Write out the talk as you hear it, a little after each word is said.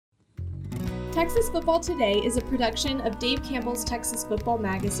Texas Football Today is a production of Dave Campbell's Texas Football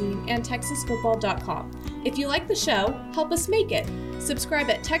Magazine and TexasFootball.com. If you like the show, help us make it. Subscribe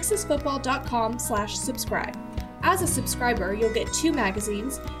at TexasFootball.com/subscribe. As a subscriber, you'll get 2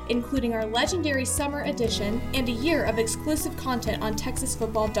 magazines, including our legendary summer edition and a year of exclusive content on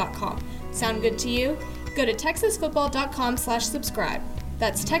TexasFootball.com. Sound good to you? Go to TexasFootball.com/subscribe.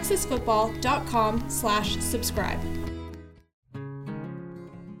 That's TexasFootball.com/subscribe.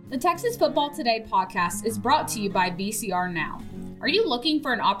 The Texas Football Today podcast is brought to you by VCR Now. Are you looking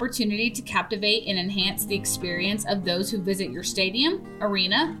for an opportunity to captivate and enhance the experience of those who visit your stadium,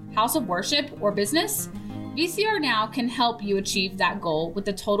 arena, house of worship, or business? VCR Now can help you achieve that goal with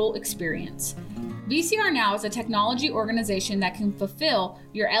the total experience. VCR Now is a technology organization that can fulfill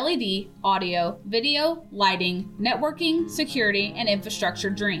your LED, audio, video, lighting, networking, security, and infrastructure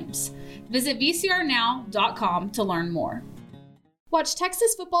dreams. Visit VCRNow.com to learn more. Watch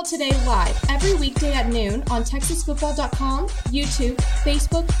Texas Football Today live every weekday at noon on TexasFootball.com, YouTube,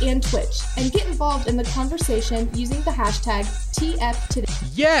 Facebook, and Twitch. And get involved in the conversation using the hashtag TFToday.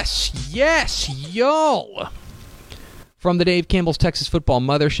 Yes, y'all. From the Dave Campbell's Texas Football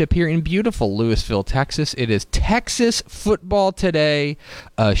Mothership here in beautiful Lewisville, Texas, it is Texas Football Today,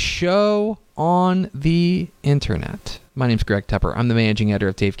 a show on the internet. My name's Greg Tepper. I'm the managing editor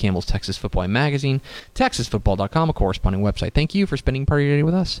of Dave Campbell's Texas Football Magazine, TexasFootball.com, a corresponding website. Thank you for spending part of your day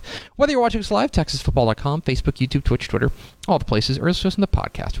with us. Whether you're watching us live, TexasFootball.com, Facebook, YouTube, Twitch, Twitter, all the places, or listen to the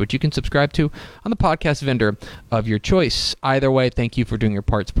podcast, which you can subscribe to on the podcast vendor of your choice. Either way, thank you for doing your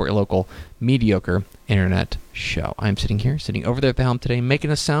part. Support your local mediocre internet show. I'm sitting over there at the helm today,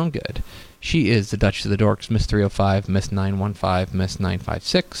 making us sound good. She is the Duchess of the Dorks, Miss 305, Miss 915, Miss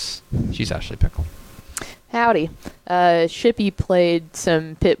 956. She's Ashley Pickle. Howdy. Shippy played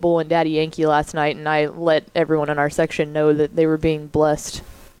some Pitbull and Daddy Yankee last night, and I let everyone in our section know that they were being blessed.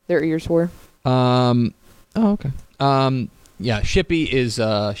 Their ears were. Oh, okay. Yeah, Shippy is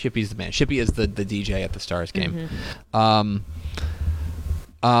Shippy's the man. Shippy is the DJ at the Stars game. Mm-hmm.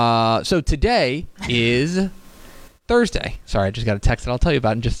 So today is Thursday. Sorry, I just got a text that I'll tell you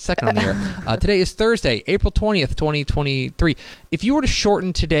about in just a second on the air. Today is Thursday, April 20th, 2023. If you were to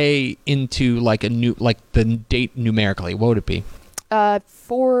shorten today into like the date numerically, what would it be?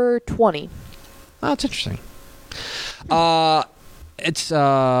 420. Oh, that's interesting. It's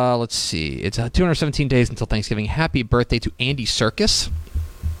let's see. It's 217 days until Thanksgiving. Happy birthday to Andy Serkis.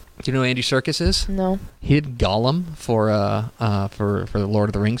 Do you know who Andy Serkis is? No. He did Gollum for the Lord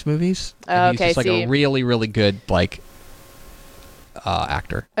of the Rings movies. And he's just like a really, really good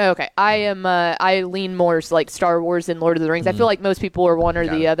actor. Okay. I lean more like Star Wars and Lord of the Rings. I feel like most people are one or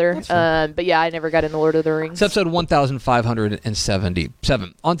the other. But yeah, I never got into Lord of the Rings. It's episode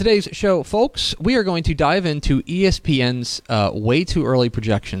 1577. On today's show, folks, we are going to dive into ESPN's way too early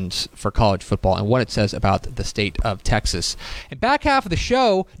projections for college football and what it says about the state of Texas. And back half of the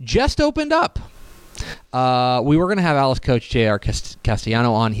show just opened up. We were going to have Alice coach J.R.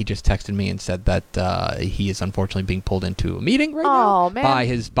 Castellano on. He just texted me and said that he is unfortunately being pulled into a meeting right now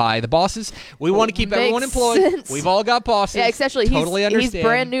by the bosses. We want to keep everyone employed. Sense. We've all got bosses. Yeah, especially he's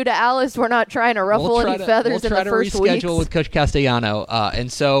brand new to Alice. We're not trying to ruffle any feathers in the first week. We'll try to reschedule with Coach Castellano.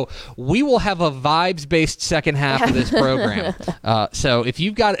 And so we will have a vibes-based second half of this program. So if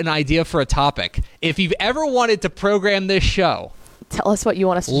you've got an idea for a topic, if you've ever wanted to program this show, tell us what you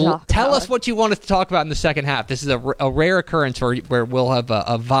want us to talk about. Tell us what you want us to talk about in the second half. This is a rare occurrence where we'll have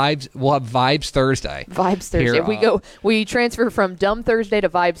Vibes Thursday. Vibes Thursday. Here, we transfer from Dumb Thursday to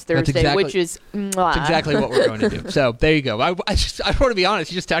Vibes Thursday, which is that's exactly what we're going to do. So there you go. I want to be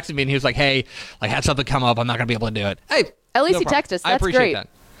honest. He just texted me and he was like, "Hey, had something come up. I'm not going to be able to do it." Hey, at least he texted us. That's I appreciate great.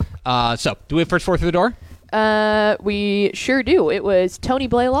 that. So do we have first four through the door? We sure do. It was Tony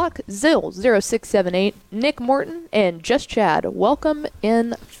Blaylock, Zill 0678, Nick Morton, and Just Chad. Welcome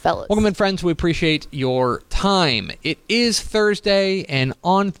in, fellas. Welcome in, friends. We appreciate your time. It is Thursday, and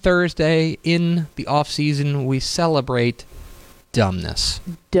on Thursday in the off season, we celebrate dumbness.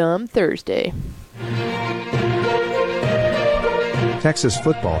 Dumb Thursday. Texas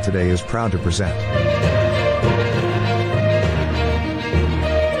Football Today is proud to present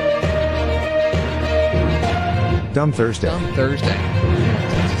Dumb Thursday. Dumb Thursday.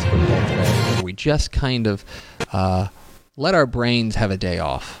 Texas Football Today. We just kind of let our brains have a day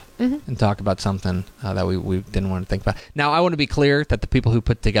off and talk about something that we didn't want to think about. Now, I want to be clear that the people who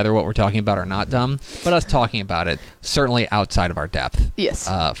put together what we're talking about are not dumb, but us talking about it certainly outside of our depth. Yes.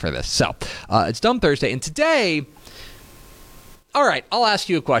 For this. So, it's Dumb Thursday, and today... All right, I'll ask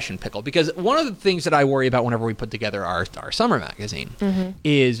you a question, Pickle, because one of the things that I worry about whenever we put together our summer magazine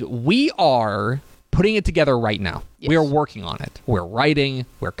is we are putting it together right now. Yes. We are working on it. We're writing.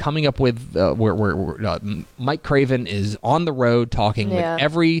 We're coming up with. Mike Craven is on the road talking with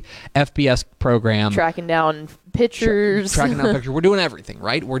every FBS program, tracking down pictures. We're doing everything,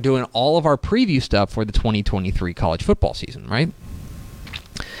 right? We're doing all of our preview stuff for the 2023 college football season, right?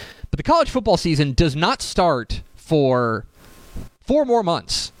 But the college football season does not start for 4 more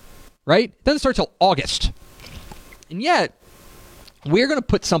months, right? It doesn't start till August. And yet, we're going to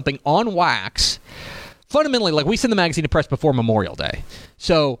put something on wax. Fundamentally, like we send the magazine to press before Memorial Day.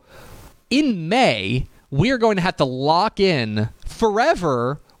 So, in May, we are going to have to lock in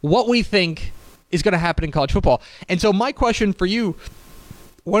forever what we think is going to happen in college football. And so my question for you,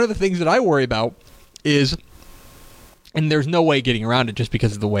 one of the things that I worry about is, and there's no way getting around it just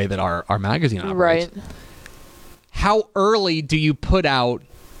because of the way that our magazine operates. Right. How early do you put out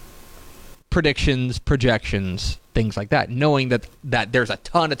predictions, projections, things like that, knowing that there's a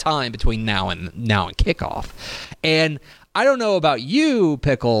ton of time between now and kickoff? And I don't know about you,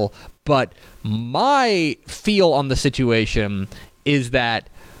 Pickle, but my feel on the situation is that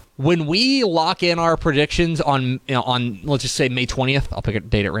when we lock in our predictions on let's just say May 20th, I'll pick a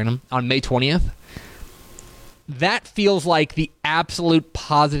date at random, on May 20th, that feels like the absolute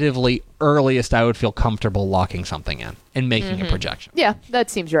positively earliest I would feel comfortable locking something in and making a projection. Yeah, that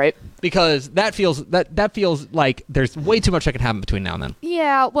seems right. Because that feels like there's way too much that can happen between now and then.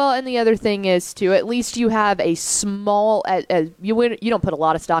 Yeah, well, and the other thing is too, at least you have a small, you don't put a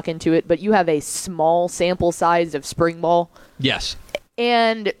lot of stock into it, but you have a small sample size of spring ball. Yes.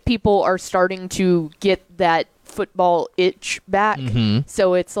 And people are starting to get that football itch back.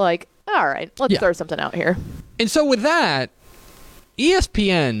 So it's like, all right, let's throw something out here. And so with that,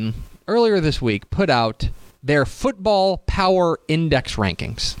 ESPN earlier this week put out their Football Power Index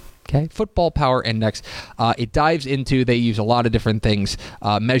rankings. Okay, Football Power Index. It dives into, they use a lot of different things.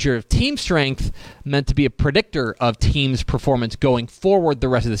 Measure of team strength meant to be a predictor of teams' performance going forward the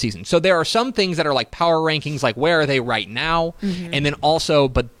rest of the season. So there are some things that are like power rankings, like where are they right now? And then also,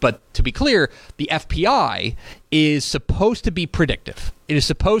 but to be clear, the FPI is supposed to be predictive. It is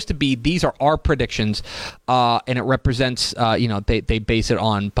supposed to be, these are our predictions, and it represents, they base it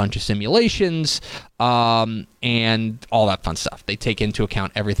on a bunch of simulations, and all that fun stuff. They take into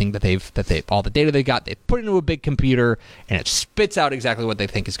account everything that all the data they got, they put it into a big computer, and it spits out exactly what they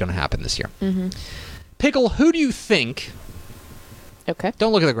think is going to happen this year. Pickle, who do you think, okay,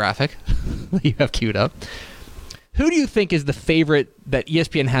 don't look at the graphic that you have queued up, who do you think is the favorite that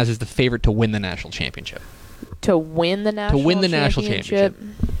ESPN has as the favorite to win the national championship? To win the national championship?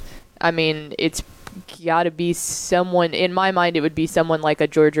 I mean, it's got to be someone, in my mind, it would be someone like a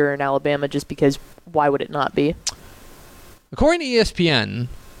Georgia or an Alabama, just because why would it not be? According to ESPN,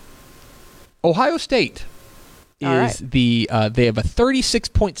 Ohio State is they have a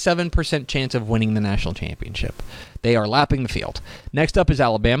 36.7% chance of winning the national championship. They are lapping the field. Next up is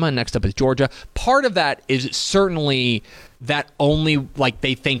Alabama, and next up is Georgia. Part of that is certainly that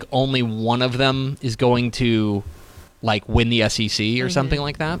they think only one of them is going to win the SEC or something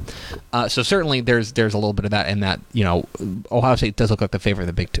like that. So certainly there's a little bit of that, and that Ohio State does look like the favorite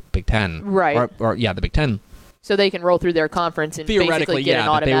of the Big Ten, right? Or the Big Ten. So they can roll through their conference and basically get an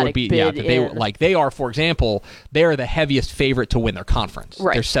automatic bid in. They are, for example, they are the heaviest favorite to win their conference.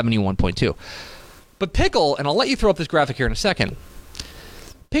 Right. They're 71.2. But Pickle, and I'll let you throw up this graphic here in a second.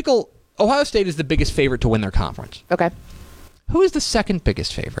 Pickle, Ohio State is the biggest favorite to win their conference. Okay. Who is the second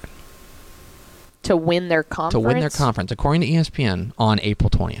biggest favorite? To win their conference? To win their conference, according to ESPN, on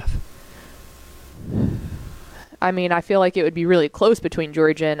April 20th. I mean, I feel like it would be really close between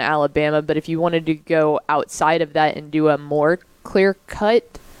Georgia and Alabama, but if you wanted to go outside of that and do a more clear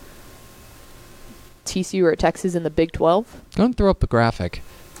cut, TCU or Texas in the Big 12? Go and throw up the graphic.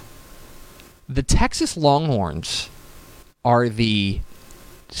 The Texas Longhorns are the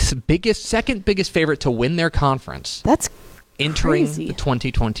second biggest favorite to win their conference. That's entering crazy. The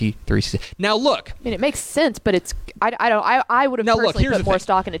 2023 season. Now look, I mean, it makes sense, but it's I would have personally put more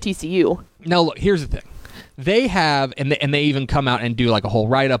stock into TCU. Now look, here's the thing. They have, and they even come out and do a whole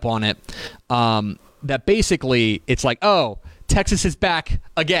write-up on it, that basically it's like, oh, Texas is back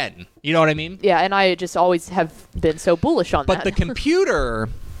again. You know what I mean? Yeah, and I just always have been so bullish on that. But the computer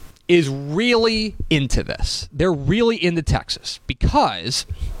is really into this. They're really into Texas because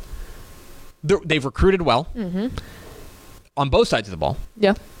they've recruited well on both sides of the ball.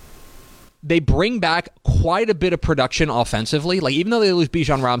 Yeah. They bring back quite a bit of production offensively. Even though they lose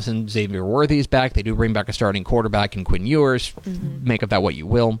Bijan Robinson, Xavier Worthy is back. They do bring back a starting quarterback in Quinn Ewers. Make of that what you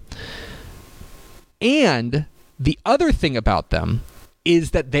will. And the other thing about them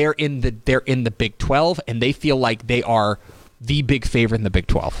is that they're in the Big 12, and they feel like they are the big favorite in the Big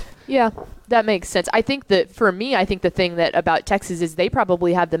 12. Yeah. That makes sense. I think that for me, I think the thing that about Texas is they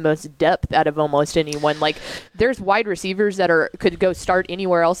probably have the most depth out of almost anyone. Like, there's wide receivers that could go start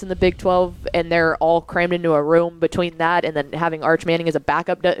anywhere else in the Big 12, and they're all crammed into a room between that, and then having Arch Manning as a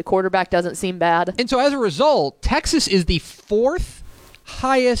backup quarterback doesn't seem bad. And so as a result, Texas is the fourth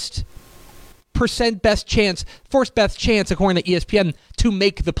highest fourth best chance according to ESPN to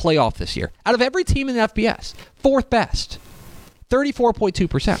make the playoff this year. Out of every team in the FBS, fourth best.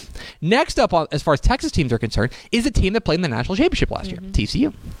 34.2%. Next up, as far as Texas teams are concerned, is a team that played in the national championship last year,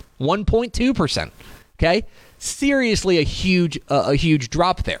 TCU. 1.2%. Okay? Seriously a huge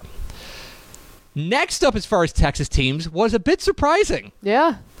drop there. Next up, as far as Texas teams, was a bit surprising.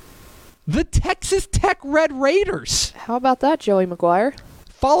 Yeah. The Texas Tech Red Raiders. How about that, Joey McGuire?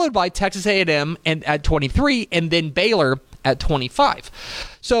 Followed by Texas A&M at 23, and then Baylor at 25.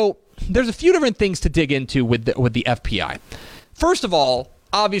 So there's a few different things to dig into with the FPI. First of all,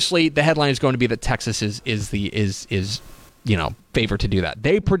 obviously the headline is going to be that Texas is favored to do that.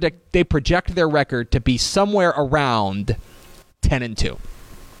 They project their record to be somewhere around 10-2.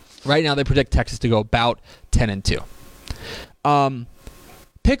 Right now they predict Texas to go about 10-2.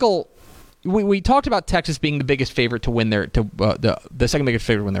 Pickle. We talked about Texas being the biggest favorite to win the second biggest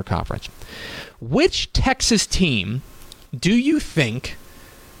favorite to win their conference. Which Texas team do you think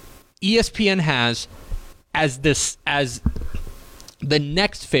ESPN has as the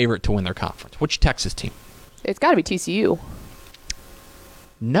next favorite to win their conference? Which Texas team? It's got to be TCU.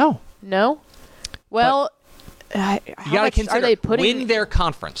 No. Well, you got to consider are they win their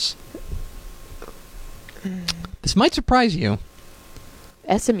conference. This might surprise you.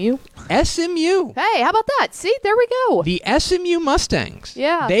 SMU. Hey, how about that? See, there we go. The SMU Mustangs.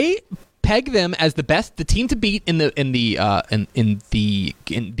 Yeah. They peg them as the team to beat in the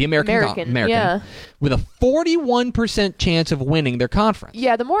American, yeah. with a 41% chance of winning their conference.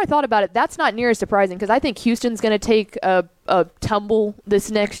 Yeah, the more I thought about it, that's not near as surprising because I think Houston's going to take a tumble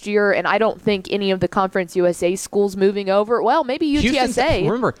this next year, and I don't think any of the Conference USA schools moving over. Well, maybe UTSA.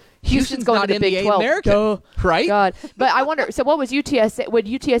 Remember, Houston's going not to the Big 12. American, right? God, but I wonder. So, what was UTSA? Would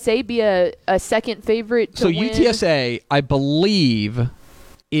UTSA be a second favorite to win? UTSA, I believe,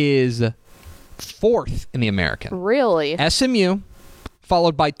 is fourth in the American. Really? SMU,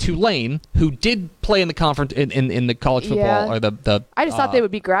 followed by Tulane, who did play in the conference in the college football or the. I just thought they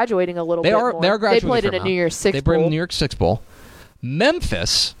would be graduating a little bit more. They are graduating. They played in a New Year's Six Bowl. They played in the New Year's Six Bowl.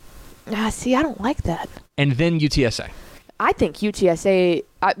 Memphis. See, I don't like that. And then UTSA. I think UTSA,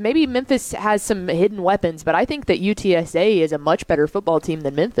 maybe Memphis has some hidden weapons, but I think that UTSA is a much better football team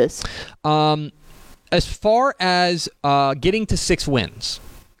than Memphis. As far as getting to 6 wins,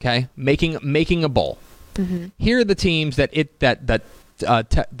 okay, making a bowl. Mm-hmm. Here are the teams that the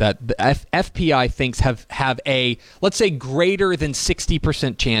FPI thinks have a, let's say, greater than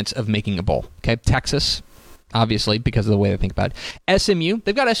 60% chance of making a bowl. Okay, Texas, obviously, because of the way they think about it. SMU,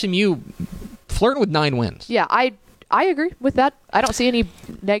 they've got SMU flirting with 9 wins. Yeah, I agree with that. I don't see any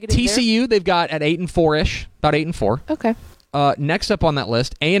negative TCU, there. they've got at 8-4-ish, about 8-4. Okay. Next up on that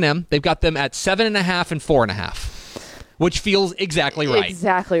list, A&M, they've got them at 7.5 and 4.5, which feels exactly right.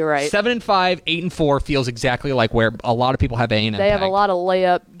 Exactly right. 7-5, 8-4 feels exactly like where a lot of people have A&M. They have a lot of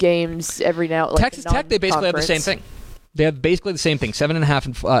layup games every now. Like Texas Tech, they basically have the same thing. They have basically the same thing,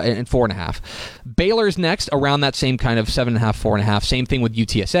 7.5 and 4.5. Baylor's next, around that same kind of 7.5, 4.5. Same thing with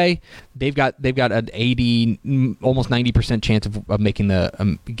UTSA. They've got an 80, almost 90% chance of making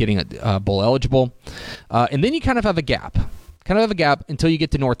getting a bowl eligible. And then you kind of have a gap. Until you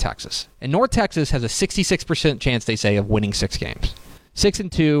get to North Texas. And North Texas has a 66% chance, they say, of winning 6 games.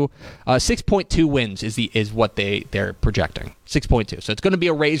 6-2, 6.2 wins is what they're projecting. 6.2. So it's going to be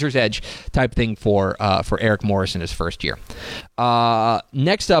a razor's edge type thing for Eric Morris in his first year.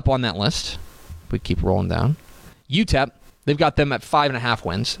 Next up on that list, we keep rolling down. UTEP, they've got them at 5.5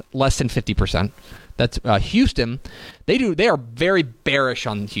 wins, less than 50%. That's Houston. They are very bearish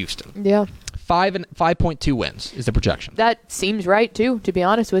on Houston. Yeah. 5.2 wins is the projection. That seems right too, to be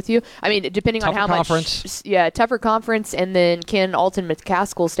honest with you. I mean, depending on how conference. much, tougher conference, and then can Alton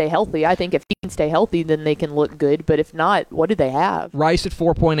McCaskill stay healthy? I think if he can stay healthy, then they can look good. But if not, what do they have? Rice at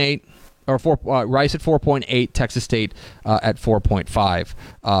 4.8. Rice at 4.8, Texas State at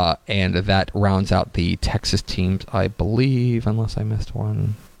 4.5, and that rounds out the Texas teams, I believe, unless I missed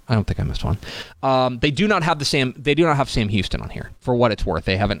one. I don't think I missed one. They do not have Sam Houston on here. For what it's worth,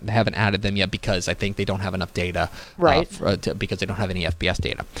 they haven't added them yet because I think they don't have enough data. Right. Because they don't have any FBS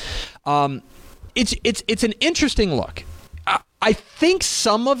data. It's an interesting look. I think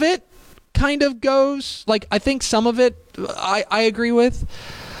some of it kind of goes like I think some of it I agree with.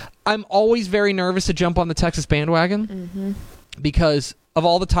 I'm always very nervous to jump on the Texas bandwagon because of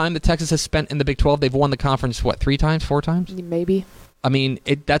all the time that Texas has spent in the Big 12. They've won the conference, 3 times, 4 times? Maybe. I mean,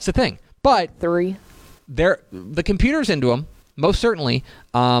 that's the thing. But 3. The computer's into them, most certainly.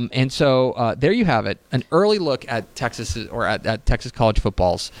 And so there you have it, an early look at Texas or at Texas college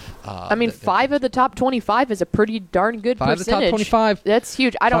football's. 5 of the top 25 is a pretty darn good 5 percentage. of the top 25. That's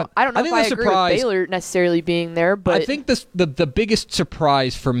huge. I don't know if I agree with Baylor necessarily being there, but I think the biggest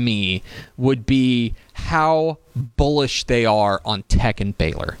surprise for me would be how bullish they are on Tech and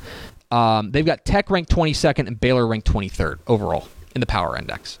Baylor. They've got Tech ranked 22nd and Baylor ranked 23rd overall in the Power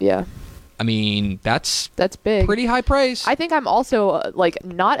Index. Yeah. I mean, that's big. Pretty high praise. I think I'm also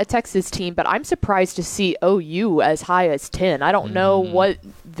not a Texas team, but I'm surprised to see OU as high as 10. I don't know what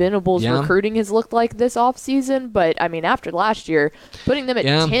Venables' recruiting has looked like this offseason, but I mean, after last year, putting them at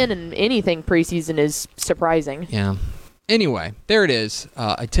 10 in anything preseason is surprising. Yeah. Anyway, there it is.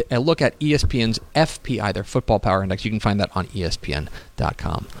 A look at ESPN's FPI, their Football Power Index. You can find that on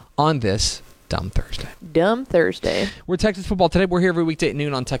ESPN.com on this Dumb Thursday. We're Texas Football Today. We're here every weekday at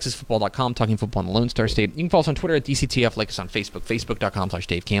noon on TexasFootball.com, talking football in the Lone Star State. You can follow us on Twitter at DCTF, like us on Facebook,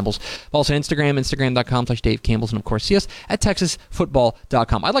 Facebook.com/Dave Campbell's. Follow us on Instagram, Instagram.com/Dave Campbell's, and of course, see us at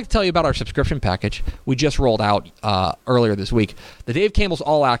TexasFootball.com. I'd like to tell you about our subscription package we just rolled out earlier this week, the Dave Campbell's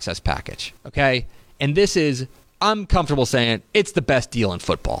All Access package. Okay, and this is, I'm comfortable saying, it's the best deal in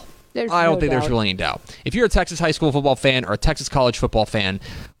football. I don't think there's really any doubt. If you're a Texas high school football fan or a Texas college football fan,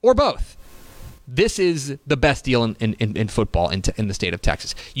 or both, this is the best deal in football in the state of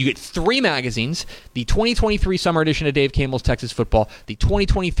Texas. You get 3 magazines: the 2023 summer edition of Dave Campbell's Texas Football, the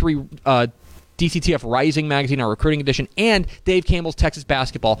 2023 DCTF Rising magazine, our recruiting edition, and Dave Campbell's Texas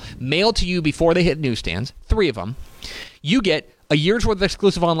Basketball, mailed to you before they hit newsstands. 3 of them. You get a year's worth of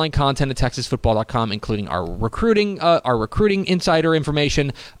exclusive online content at TexasFootball.com, including our recruiting insider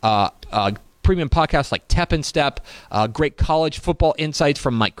information, premium podcasts like Tep and Step, great college football insights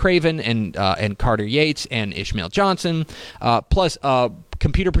from Mike Craven and Carter Yates and Ishmael Johnson, plus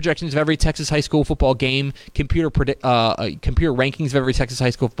computer projections of every Texas high school football game, computer rankings of every Texas high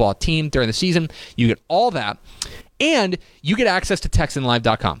school football team during the season. You get all that. And you get access to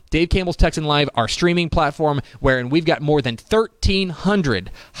TexanLive.com. Dave Campbell's Texan Live, our streaming platform, wherein we've got more than 1,300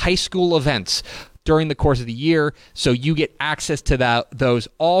 high school events during the course of the year. So you get access to those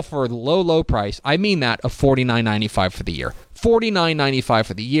all for the low price. I mean that, of $49.95 for the year. $49.95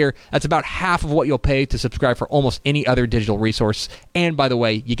 for the year. That's about half of what you'll pay to subscribe for almost any other digital resource. And by the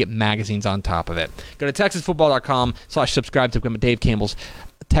way, you get magazines on top of it. Go to TexasFootball.com/subscribe to become a Dave Campbell's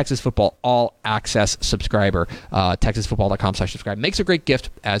Texas Football All Access subscriber. TexasFootball.com/subscribe. Makes a great gift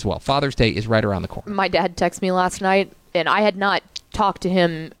as well. Father's Day is right around the corner. My dad texted me last night, and I had not talked to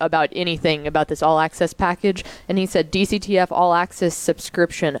him about anything about this All Access package, and he said DCTF All Access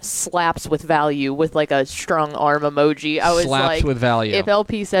subscription slaps with value, with like a strong arm emoji. I was slaps with value. If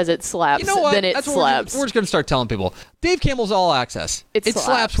LP says it slaps, then it slaps. We're just going to start telling people. Dave Campbell's All Access. It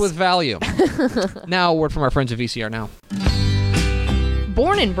slaps with value. Now, a word from our friends at VCR Now.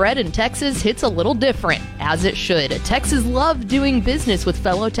 Born and bred in Texas hits a little different, as it should. Texas loves doing business with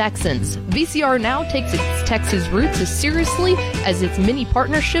fellow Texans. VCR Now takes its Texas roots as seriously as its many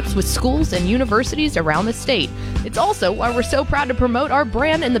partnerships with schools and universities around the state. It's also why we're so proud to promote our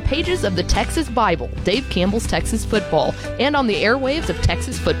brand in the pages of the Texas Bible, Dave Campbell's Texas Football, and on the airwaves of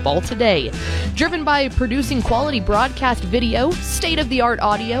Texas Football Today. Driven by producing quality broadcast video, state-of-the-art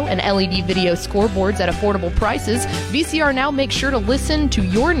audio, and LED video scoreboards at affordable prices, VCR Now makes sure to listen to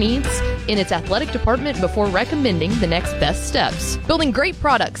your needs in its athletic department before recommending the next best steps. Building great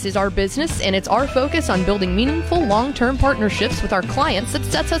products is our business, and it's our focus on building meaningful, long-term partnerships with our clients that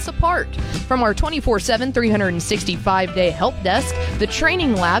sets us apart. From our 24/7, 365-day help desk, the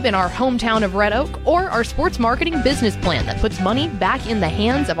training lab in our hometown of Red Oak, or our sports marketing business plan that puts money back in the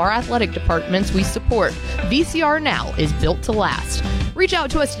hands of our athletic departments we support, VCR Now is built to last. Reach out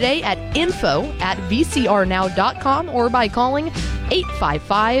to us today at info@vcrnow.com or by calling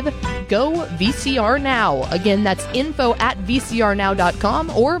 855-GO-VCR-NOW. Again, that's info@vcrnow.com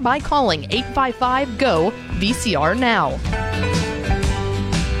or by calling 855-GO-VCR-NOW.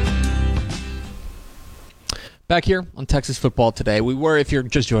 Back here on Texas Football Today, if you're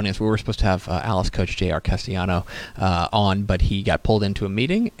just joining us, we were supposed to have Alice coach J.R. Castellano on, but he got pulled into a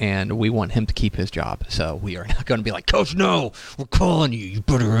meeting, and we want him to keep his job. So we are not going to be like, Coach, no, we're calling you. You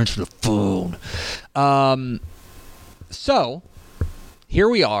better answer the phone. So here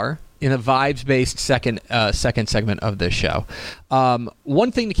we are in a vibes-based second segment of this show.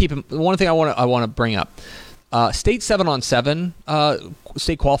 One thing I want to bring up: state 7-on-7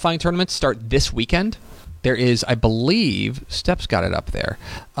 state qualifying tournaments start this weekend. there is, I believe, Steps got it up there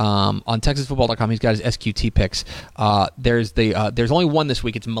on TexasFootball.com. He's got his SQT picks. There's only one this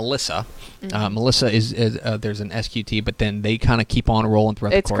week. It's Melissa. Melissa is there's an SQT, but then they kind of keep on rolling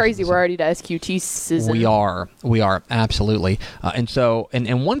throughout. It's the course crazy. of the We're already to SQT season. We are absolutely.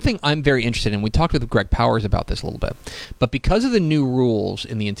 And one thing I'm very interested in. We talked with Greg Powers about this a little bit, but because of the new rules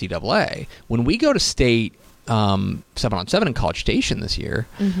in the NCAA, when we go to state 7-on-7 in College Station this year.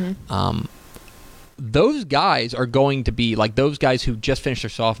 Those guys are going to be like those guys who just finished their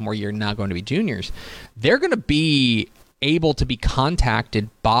sophomore year, now going to be juniors. They're going to be able to be contacted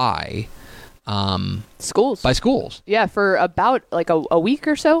by schools. Yeah, for about like a week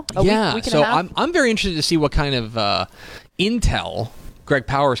or so. Week and so a half. I'm very interested to see what kind of intel Greg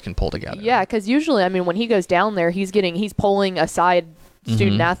Powers can pull together. Yeah, because usually, I mean, when he goes down there, he's pulling aside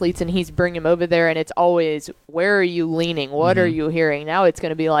student athletes and he's bringing them over there, and it's always, where are you leaning? What are you hearing? Now it's going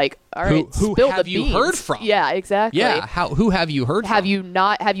to be like, all right, who spill have the you beans. heard from? Yeah, exactly. Yeah, who have you heard have from? you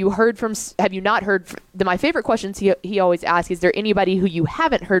not heard from? My favorite questions he always asks: is there anybody who you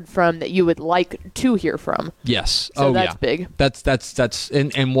haven't heard from that you would like to hear from? Yes. So that's big. That's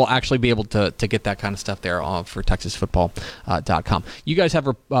and we'll actually be able to get that kind of stuff there for TexasFootball.com. You guys have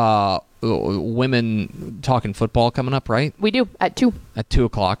women talking football coming up, right? We do at 2. At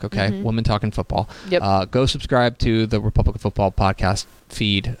 2:00, okay. Women talking football. Yep. Go subscribe to the Republic of Football podcast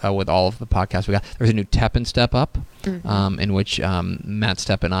feed with all of the podcasts we got. There's a new Tep and Step Up, in which Matt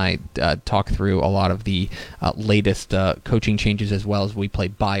Stepp and I talk through a lot of the latest coaching changes, as well as we play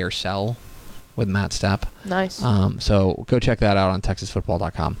buy or sell with Matt Stepp. Nice. So go check that out on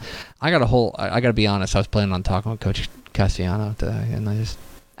TexasFootball.com. I got to be honest. I was planning on talking with Coach Castellano today, and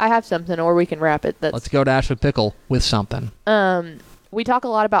I have something, or we can wrap it. Let's go to Ashwood Pickle with something. We talk a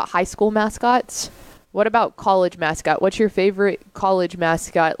lot about high school mascots. What about college mascot? What's your favorite college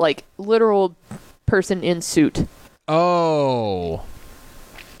mascot, like literal person in suit? Oh.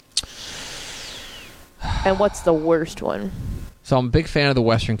 And what's the worst one? So I'm a big fan of the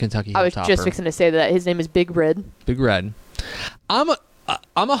Western Kentucky Hilltopper. I was just fixing to say that. His name is Big Red. Big Red. I'm a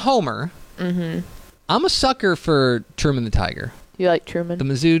homer. I'm a sucker for Truman the Tiger. You like Truman? The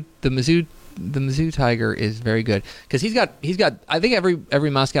Mizzou Tiger is very good because he's got. I think every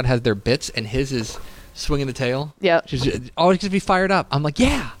mascot has their bits, and his is swinging the tail. Yeah, always gets me fired up. I'm like,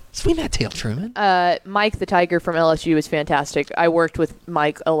 yeah, swing that tail, Truman. Mike the Tiger from LSU is fantastic. I worked with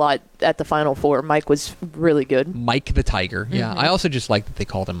Mike a lot at the Final Four. Mike was really good. Mike the Tiger. Yeah, I also just like that they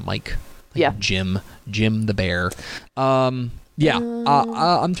called him Mike. Jim the Bear. I'm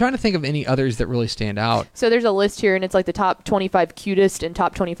trying to think of any others that really stand out. So there's a list here, and it's like the top 25 cutest and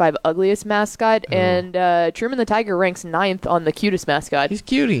top 25 ugliest mascot, and Truman the Tiger ranks 9th on the cutest mascot. He's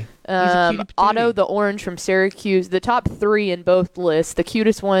cutie. He's a cutie. Otto the Orange from Syracuse. The top 3 in both lists. The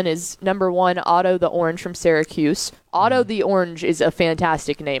cutest one is number 1, Otto the Orange from Syracuse. Otto the Orange is a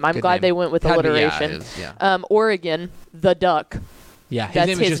fantastic name. I'm glad they went with alliteration. Oregon, the Duck. Yeah, his That's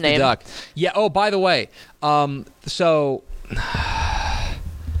name is just the Duck. Yeah. Oh, by the way, so let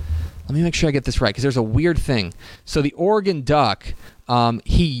me make sure I get this right, because there's a weird thing. So the Oregon Duck,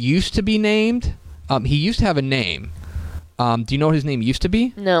 he used to be named. He used to have a name. Do you know what his name used to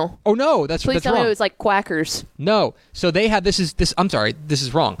be? No. Oh no, that's Please tell wrong. me it was like Quackers. No. So they had this. I'm sorry, this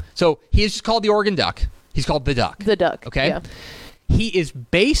is wrong. So he is just called the Oregon Duck. He's called the Duck. The Duck. Okay. Yeah. He is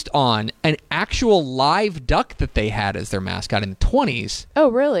based on an actual live duck that they had as their mascot in the 20s. Oh,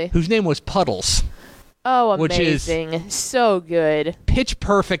 really? Whose name was Puddles. Oh, amazing. Which is so good. Pitch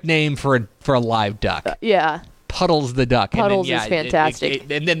perfect name for a live duck. Yeah. Puddles the Duck. Puddles is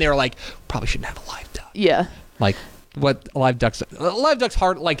fantastic. And then they were like, probably shouldn't have a live duck. Yeah. Like, what live ducks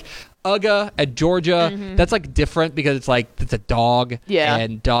hard, like Uga at Georgia, that's like different because it's like it's a dog,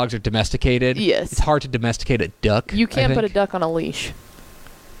 and dogs are domesticated. Yes. It's hard to domesticate a duck. You can't put a duck on a leash.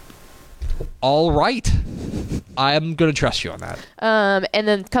 All right. I'm going to trust you on that. And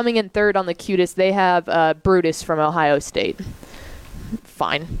then coming in third on the cutest, they have Brutus from Ohio State.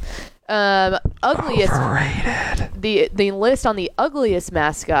 Fine. Ugliest. Overrated. The list on the ugliest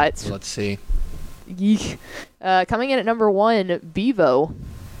mascots. Let's see. Yeek. Coming in at number 1, Bevo.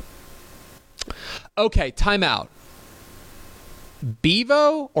 Okay, timeout.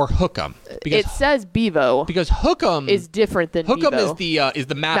 Bevo or Hookem? It says Bevo. Because Hookem is different than Hookem Bevo. is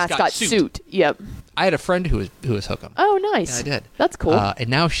the mascot suit. Yep. I had a friend who was Hookem. Oh, nice. Yeah, I did. That's cool. And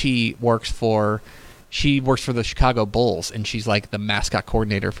now she works for the Chicago Bulls, and she's like the mascot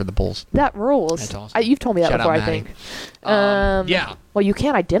coordinator for the Bulls. That rules. That's awesome. You've told me that Shout before, out I think. Yeah. Well, you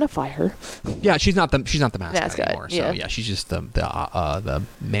can't identify her. Yeah, she's not the mascot anymore. Yeah. So yeah, she's just the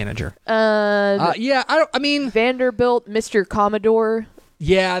manager. Yeah. I mean Vanderbilt, Mr. Commodore.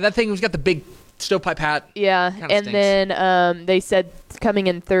 Yeah, that thing who's got the big stovepipe hat. Yeah, Kinda and stinks. then they said coming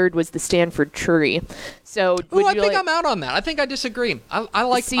in third was the Stanford tree. So Ooh, I think I'm out on that. I think I disagree. I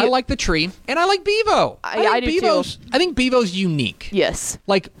like the tree, and I like Bevo. I do too. I think Bevo's unique. Yes.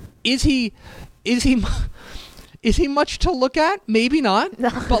 Like, is he much to look at? Maybe not.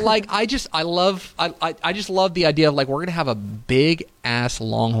 But like, I just love the idea of like we're gonna have a big ass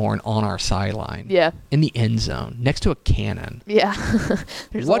Longhorn on our sideline. Yeah. In the end zone next to a cannon. Yeah.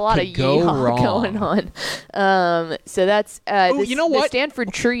 There's What a lot could of go yeehaw wrong? going on. So that's you know what? The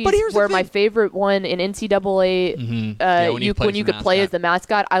Stanford trees But here's the were my thing. favorite one in NCAA. Yeah, when you could play as the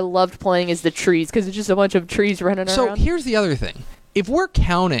mascot, I loved playing as the trees because it's just a bunch of trees running So around. here's the other thing. If we're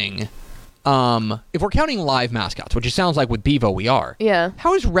counting live mascots, which it sounds like with Bevo we are. Yeah.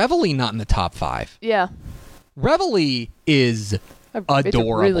 How is Reveille not in the top 5? Yeah. Reveille is adorable. It's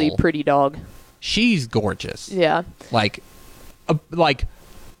a really pretty dog. She's gorgeous. Yeah. Like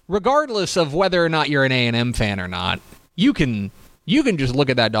regardless of whether or not you're an A&M fan or not, you can just look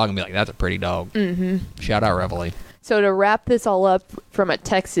at that dog and be like, that's a pretty dog. Mm-hmm. Shout out Reveille. So to wrap this all up from a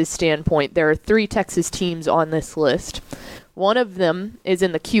Texas standpoint, there are 3 Texas teams on this list. One of them is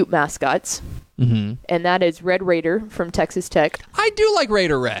in the cute mascots, and that is Red Raider from Texas Tech. I do like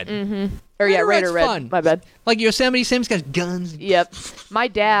Raider Red. Mm-hmm. Raider Red. Fun. My bad. Like Yosemite Sam's got guns. Yep. My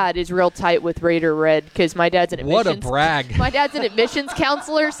dad is real tight with Raider Red because my dad's an admissions. What a brag. My dad's an admissions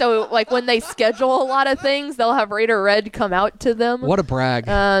counselor, so like when they schedule a lot of things, they'll have Raider Red come out to them. What a brag.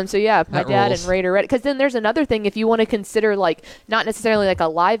 So yeah, my That dad rules. and Raider Red. Because then there's another thing if you want to consider like not necessarily like a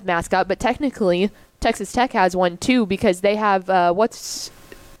live mascot, but technically Texas Tech has one too because they have what's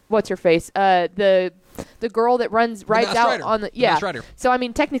her face the girl that rides out Rider. on the Masked Rider. So I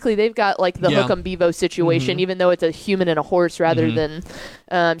mean technically they've got like the Yeah. hook 'em Bevo situation even though it's a human and a horse rather than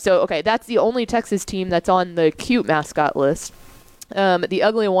so okay that's the only Texas team that's on the cute mascot list. The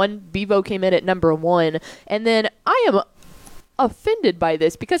ugly one, Bevo came in at number 1, and then I am offended by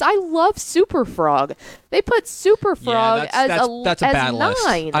this because I love Super Frog. They put Super Frog that's a as bad 9.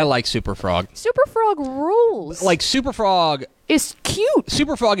 list. I like Super Frog. Super Frog rules. Like Super Frog. Is cute.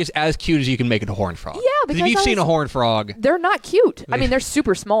 Super Frog is as cute as you can make a horned frog. Yeah, because because if you've I seen a was- horned frog, They're not cute. I mean, they're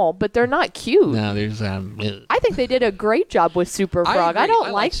super small, but they're not cute. no, there's. I think they did a great job with Super Frog. I agree.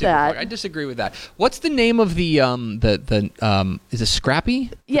 don't like Super that. Frog. I disagree with that. What's the name of the is it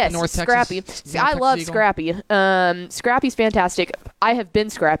Scrappy? Yes, North Scrappy. Texas? See, I love Texas Eagle? Scrappy. Scrappy's fantastic. I have been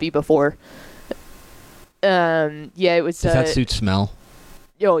Scrappy before. Yeah, it was. Does that suit smell?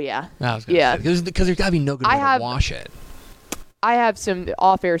 Oh yeah. I was gonna Yeah. say, because there's gotta be no good way to wash it. I have some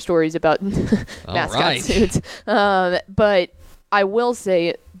off-air stories about mascot right. suits, but I will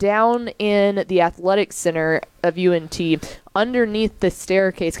say down in the athletic center of UNT, underneath the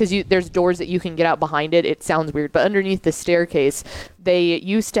staircase, because there's doors that you can get out behind it. It sounds weird, but underneath the staircase, they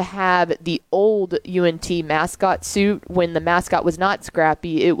used to have the old UNT mascot suit. When the mascot was not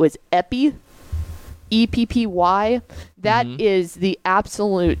Scrappy, it was Eppy. EPPY. That is the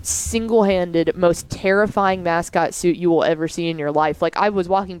absolute single-handed most terrifying mascot suit you will ever see in your life. Like I was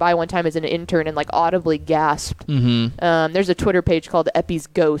walking by one time as an intern and like audibly gasped. There's a Twitter page called Eppy's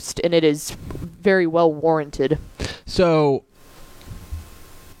Ghost, and it is very well warranted. So,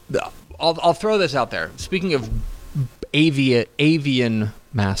 I'll throw this out there. Speaking of avian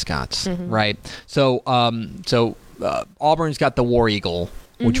mascots, right? So, Auburn's got the War Eagle,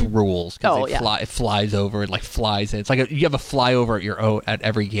 which rules because it flies over. It like flies. It's like you have a flyover at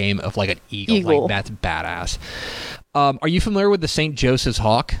every game of like an eagle. Like that's badass. Are you familiar with the St. Joseph's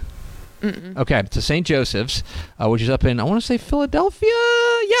Hawk? Mm-mm. Okay, so St. Joseph's, which is up in I want to say Philadelphia.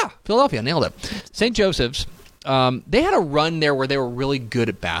 Yeah, Philadelphia, nailed it. St. Joseph's. They had a run there where they were really good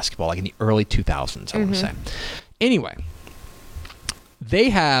at basketball, like in the early 2000s. I want to say. Anyway, they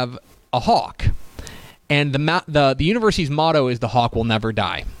have a hawk. And the university's motto is "The hawk will never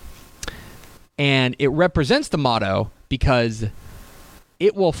die," and it represents the motto because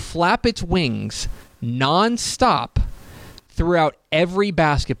it will flap its wings nonstop throughout every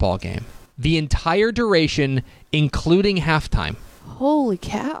basketball game, the entire duration, including halftime. Holy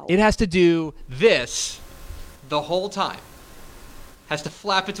cow! It has to do this the whole time. Has to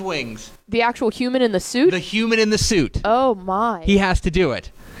flap its wings. The actual human in the suit. The human in the suit. Oh my! He has to do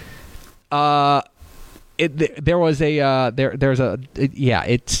it. There's a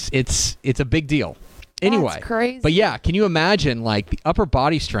big deal. Anyway, That's crazy. But yeah, can you imagine like the upper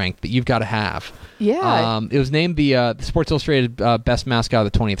body strength that you've got to have? Yeah. It was named the Sports Illustrated best mascot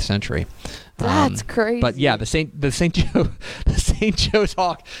of the 20th century. That's crazy. But yeah, the St. Joe's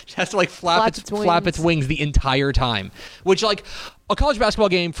Hawk has to like flap its wings the entire time, which like a college basketball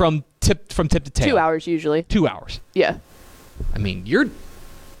game from tip to tail. 2 hours usually. 2 hours. Yeah. I mean, you're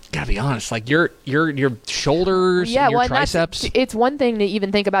gotta be honest, like your shoulders, and your triceps. It's one thing to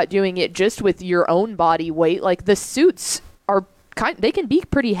even think about doing it just with your own body weight. Like the suits are they can be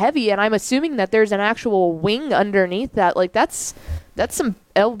pretty heavy, and I'm assuming that there's an actual wing underneath that. Like that's some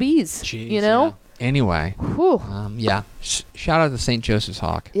lbs. Jeez, you know. Yeah. Anyway, yeah. Shout out to St. Joseph's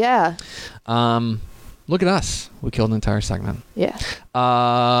Hawk. Yeah. Look at us. We killed an entire segment. Yeah.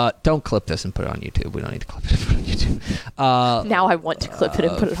 Don't clip this and put it on YouTube. We don't need to clip it and put it on YouTube. Now I want to clip it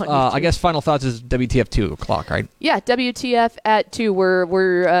and put it on YouTube. I guess final thoughts is WTF 2 o'clock, right? Yeah, WTF at 2.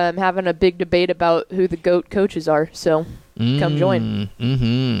 We're having a big debate about who the GOAT coaches are, so come join.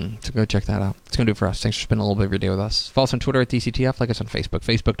 So go check that out. It's going to do it for us. Thanks for spending a little bit of your day with us. Follow us on Twitter at DCTF. Like us on Facebook,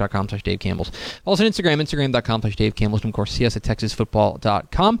 facebook.com/Dave Campbell's. Follow us on Instagram, instagram.com/Dave Campbell's. And, of course, see us at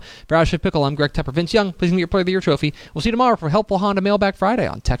texasfootball.com. For Ashley Pickle, I'm Greg Tepper. Vince Young, please meet your Player of the Year trophy. We'll see you tomorrow for Helpful Honda Mailback Friday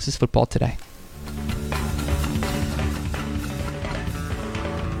on Texas Football Today.